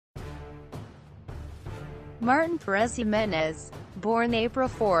Martín Pérez Jiménez, born April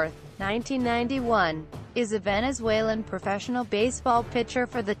 4, 1991, is a Venezuelan professional baseball pitcher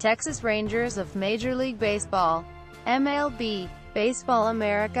for the Texas Rangers of Major League Baseball, MLB. Baseball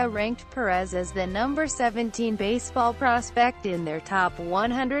America ranked Perez as the number 17 baseball prospect in their top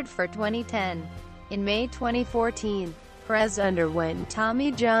 100 for 2010. In May 2014, Perez underwent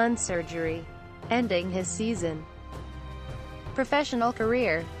Tommy John surgery, ending his season. Professional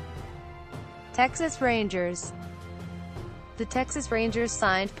career. Texas Rangers. The Texas Rangers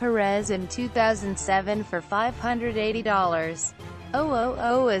signed Perez in 2007 for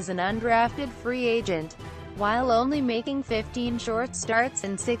 $580,000 as an undrafted free agent, while only making 15 short starts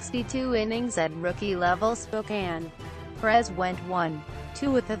in 62 innings at rookie-level Spokane. Perez went 1-2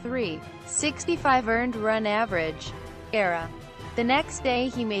 with a .365 earned run average era. The next day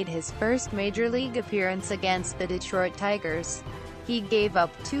he made his first major league appearance against the Detroit Tigers. He gave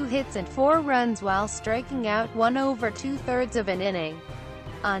up 2 hits and 4 runs while striking out 1 over 2/3 of an inning.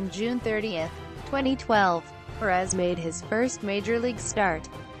 On June 30, 2012, Perez made his first major league start,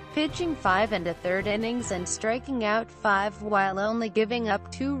 pitching 5 1/3 innings and striking out 5 while only giving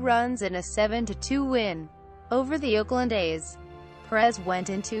up 2 runs in a 7-2 win over the Oakland A's. Perez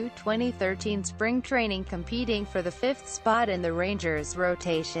went into 2013 spring training competing for the 5th spot in the Rangers'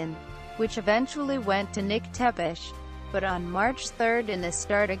 rotation, which eventually went to Nick Tepesch. But on March 3 in a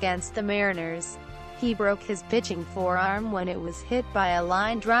start against the Mariners, he broke his pitching forearm when it was hit by a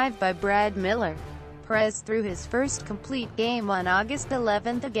line drive by Brad Miller. Perez threw his first complete game on August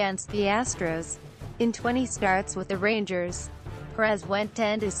 11 against the Astros. In 20 starts with the Rangers, Perez went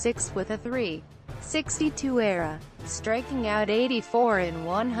 10-6 with a .362 ERA, striking out 84 in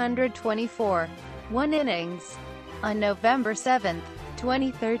 124 innings. On November 7,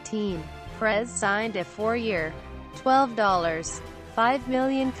 2013, Perez signed a 4-year, $12.5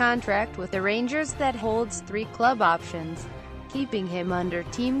 million contract with the Rangers that holds 3 club options, keeping him under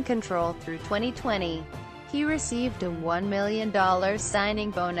team control through 2020. He received a $1 million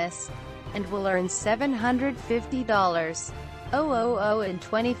signing bonus, and will earn $750,000 in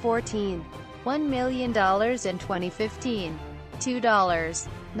 2014, $1 million in 2015,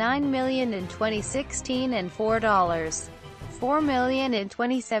 $2.9 million in 2016 and $4 million in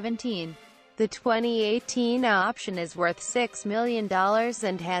 2017. The 2018 option is worth $6 million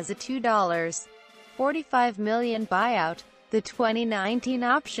and has a $2.45 million buyout. The 2019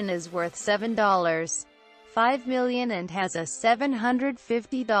 option is worth $7.5 million and has a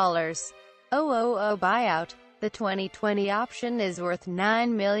 $750,000 buyout. The 2020 option is worth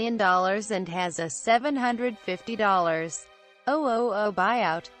 $9 million and has a $750,000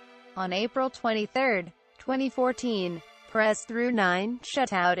 buyout. On April 23, 2014, Perez threw 9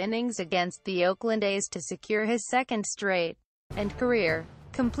 shutout innings against the Oakland A's to secure his second straight and career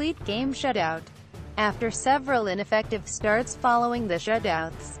complete game shutout. After several ineffective starts following the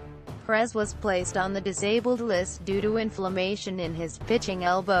shutouts, Perez was placed on the disabled list due to inflammation in his pitching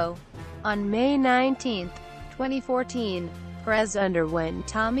elbow. On May 19, 2014, Perez underwent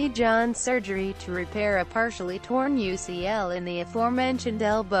Tommy John surgery to repair a partially torn UCL in the aforementioned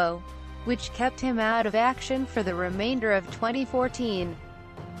elbow, which kept him out of action for the remainder of 2014.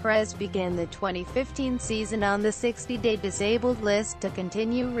 Perez began the 2015 season on the 60-day disabled list to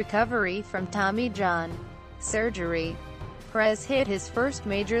continue recovery from Tommy John surgery. Perez hit his first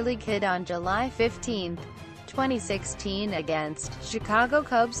major league hit on July 15, 2016 against Chicago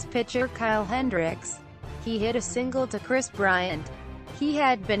Cubs pitcher Kyle Hendricks. He hit a single to Chris Bryant. He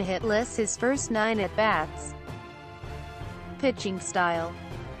had been hitless his first 9 at-bats. Pitching style.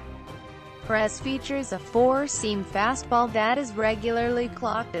 Perez features a 4-seam fastball that is regularly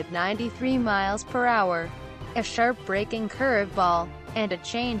clocked at 93 miles per hour, a sharp breaking curveball, and a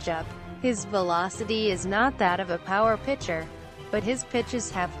changeup. His velocity is not that of a power pitcher, but his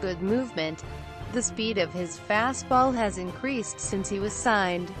pitches have good movement. The speed of his fastball has increased since he was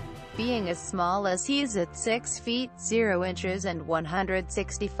signed, being as small as he is at 6 feet 0 inches and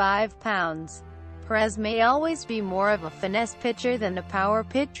 165 pounds. Perez may always be more of a finesse pitcher than a power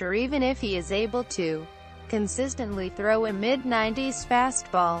pitcher even if he is able to consistently throw a mid-90s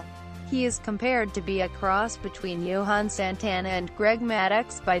fastball. He is compared to be a cross between Johan Santana and Greg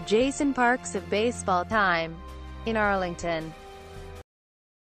Maddux by Jason Parks of Baseball Time in Arlington.